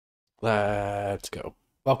Let's go.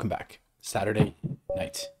 Welcome back. Saturday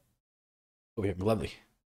night. Oh, we have a lovely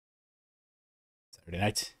Saturday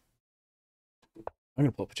night. I'm going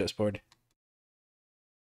to pull up a chessboard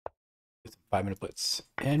with 5-minute blitz.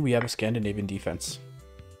 And we have a Scandinavian defense.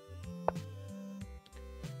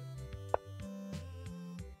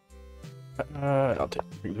 I'll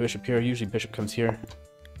bring the bishop here. Usually bishop comes here.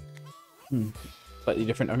 Slightly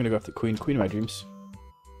different. I'm going to go after the queen. Queen of my dreams.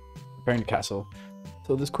 Preparing the castle.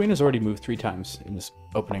 So this queen has already moved 3 times in this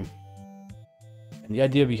opening. And the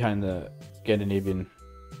idea behind the Scandinavian,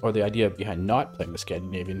 or the idea behind not playing the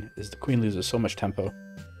Scandinavian, is the queen loses so much tempo.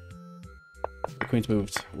 The queen's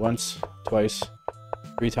moved once, twice,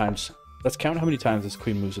 3 times. Let's count how many times this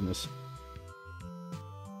queen moves in this.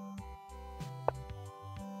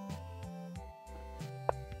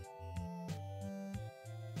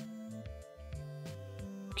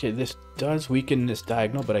 Okay, this does weaken this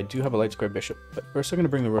diagonal, but I do have a light square bishop. But first I'm going to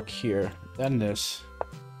bring the rook here, then this.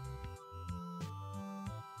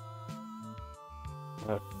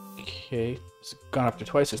 Okay, it's gone after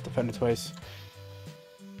twice, it's defended twice.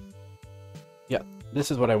 Yeah, this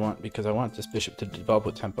is what I want, because I want this bishop to develop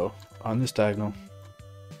with tempo on this diagonal.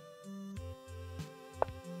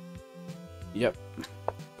 Yep,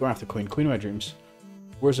 going after queen. Queen of my dreams.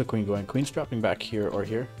 Where's the queen going? Queen's dropping back here or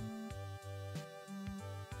here.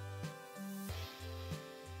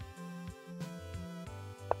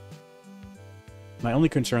 My only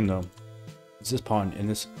concern, though, is this pawn in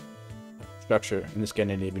this structure, in the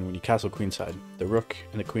Scandinavian, when you castle queenside. The rook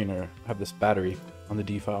and the queen have this battery on the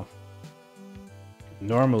d-file.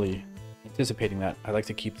 Normally, anticipating that, I like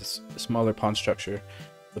to keep this smaller pawn structure,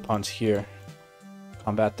 the pawns here,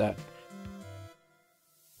 combat that.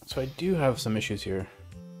 So I do have some issues here.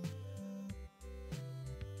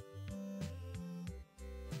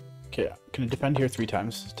 Okay, I'm going to defend here 3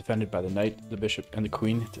 times. It's defended by the knight, the bishop, and the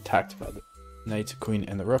queen. It's attacked by the knight, queen,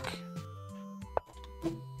 and the rook.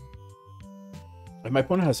 And my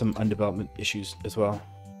opponent has some undevelopment issues as well.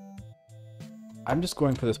 I'm just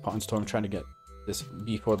going for this pawn storm, trying to get this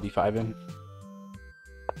b4, b5 in.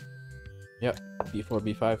 Yep, b4,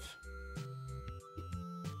 b5.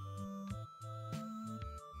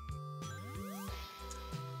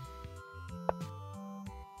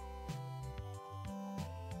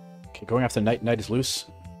 Okay, going after knight. Knight is loose.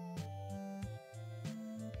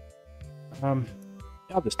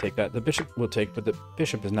 I'll just take that. The bishop will take, but the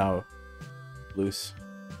bishop is now loose.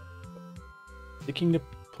 Taking the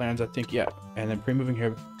plans, I think, yeah. And then pre-moving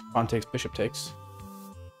here, pawn takes, bishop takes.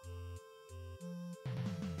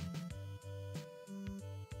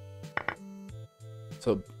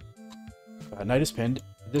 So, knight is pinned.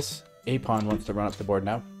 This a pawn wants to run up the board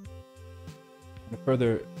now. To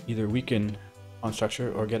further either weaken pawn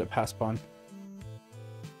structure or get a pass pawn.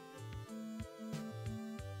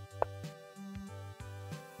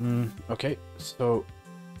 Okay, so...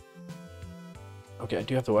 Okay, I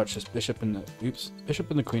do have to watch this bishop and the... Oops. Bishop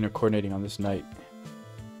and the queen are coordinating on this knight.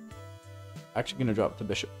 Actually gonna drop the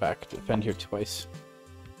bishop back to defend here twice.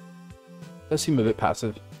 Does seem a bit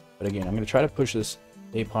passive, but again, I'm gonna try to push this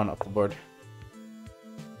a pawn up the board.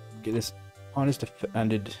 Okay, this pawn is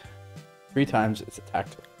defended 3 times, it's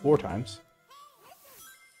attacked 4 times.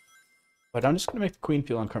 But I'm just gonna make the queen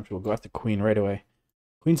feel uncomfortable, go after the queen right away.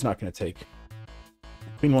 Queen's not gonna take.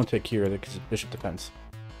 Queen won't take here because the bishop defends.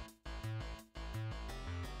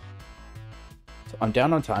 So I'm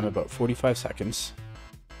down on time, about 45 seconds.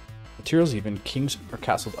 Materials even, kings are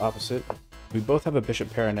castled opposite. We both have a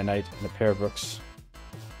bishop pair and a knight and a pair of rooks.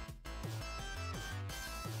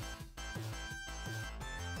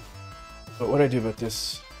 But what do I do about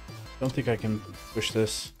this? I don't think I can push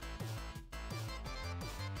this.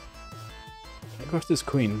 Can I go after this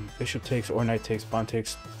queen? Bishop takes or knight takes, pawn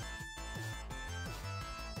takes.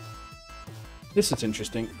 This is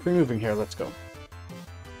interesting. Pre-moving here, let's go.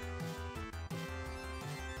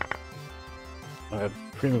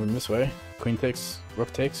 Pre-moving this way. Queen takes,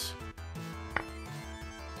 rook takes.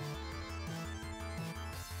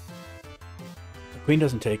 The queen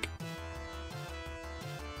doesn't take.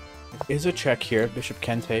 There is a check here. Bishop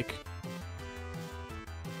can take.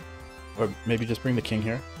 Or maybe just bring the king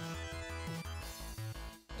here.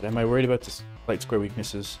 But am I worried about this light square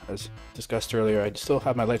weaknesses? As discussed earlier, I still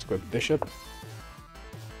have my light square bishop.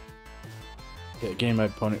 Yeah, again, my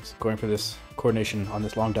opponent's going for this coordination on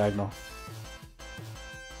this long diagonal.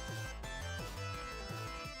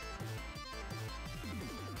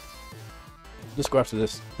 Just go after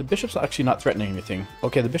this. The bishop's actually not threatening anything.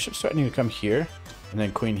 Okay, the bishop's threatening to come here, and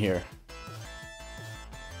then queen here.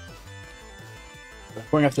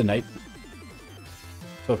 Going after the knight.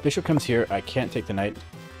 So if bishop comes here, I can't take the knight.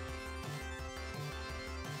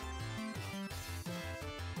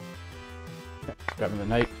 Grabbing the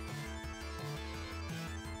knight.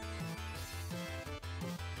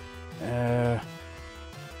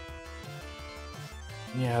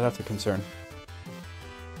 Yeah, that's a concern.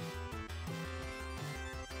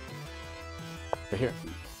 Right here.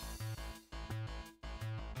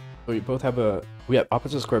 So we both have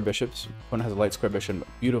opposite square bishops. One has a light square bishop,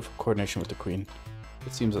 beautiful coordination with the queen.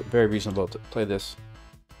 It seems very reasonable to play this.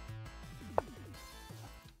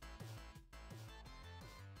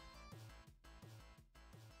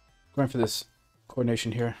 Going for this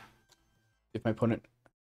coordination here. If my opponent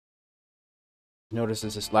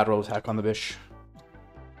notices this lateral attack on the bishop.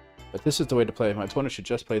 But this is the way to play. My opponent should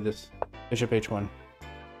just play this bishop h1.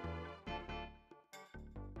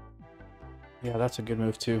 Yeah, that's a good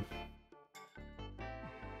move too.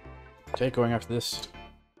 Okay, going after this.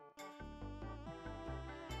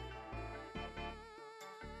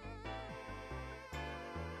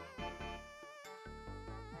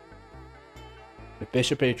 With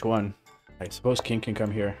bishop h1, I suppose king can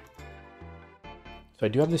come here. So I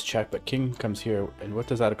do have this check, but king comes here, and what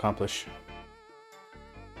does that accomplish?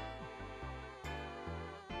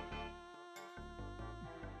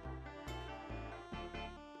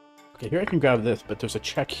 Okay, here I can grab this, but there's a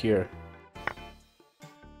check here.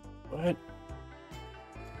 What?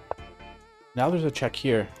 Now there's a check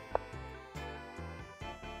here.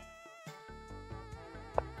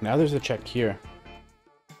 Now there's a check here.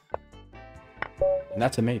 And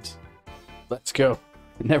that's a mate. Let's go.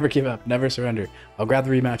 Never give up, never surrender. I'll grab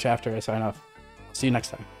the rematch after I sign off. I'll see you next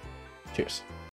time. Cheers.